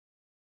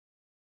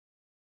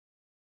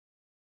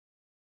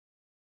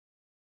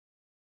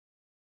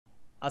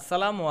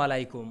Assalamu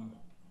Walaikum.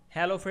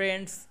 Hello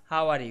friends,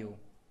 how are you?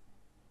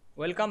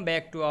 Welcome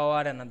back to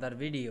our another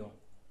video.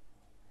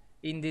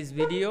 In this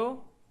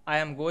video, I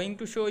am going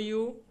to show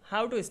you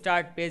how to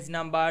start page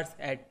numbers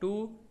at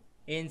 2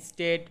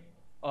 instead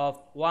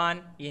of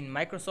 1 in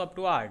Microsoft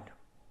Word.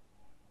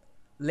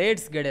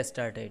 Let's get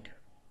started.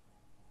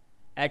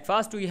 At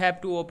first we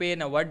have to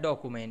open a Word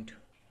document.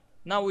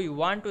 Now we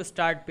want to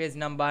start page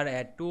number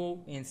at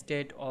 2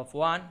 instead of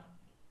 1.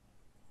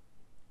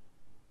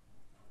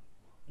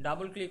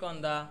 Double click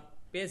on the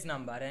page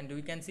number and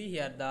we can see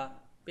here the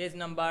page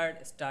number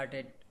start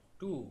at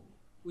 2.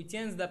 We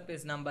change the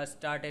page number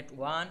start at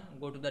 1,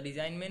 go to the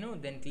design menu,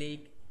 then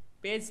click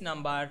page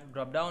number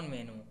drop down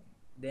menu,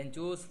 then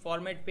choose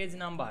format page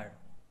number,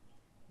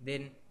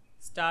 then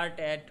start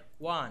at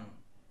 1,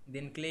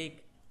 then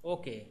click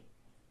OK,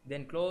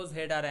 then close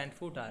header and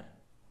footer,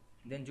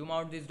 then zoom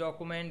out this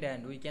document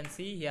and we can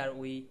see here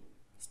we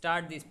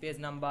start this page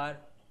number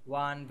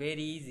 1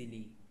 very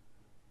easily.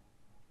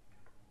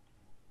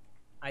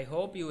 I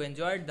hope you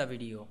enjoyed the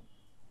video.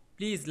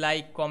 Please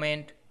like,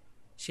 comment,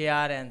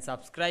 share and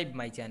subscribe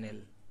my channel.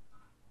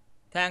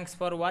 Thanks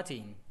for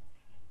watching.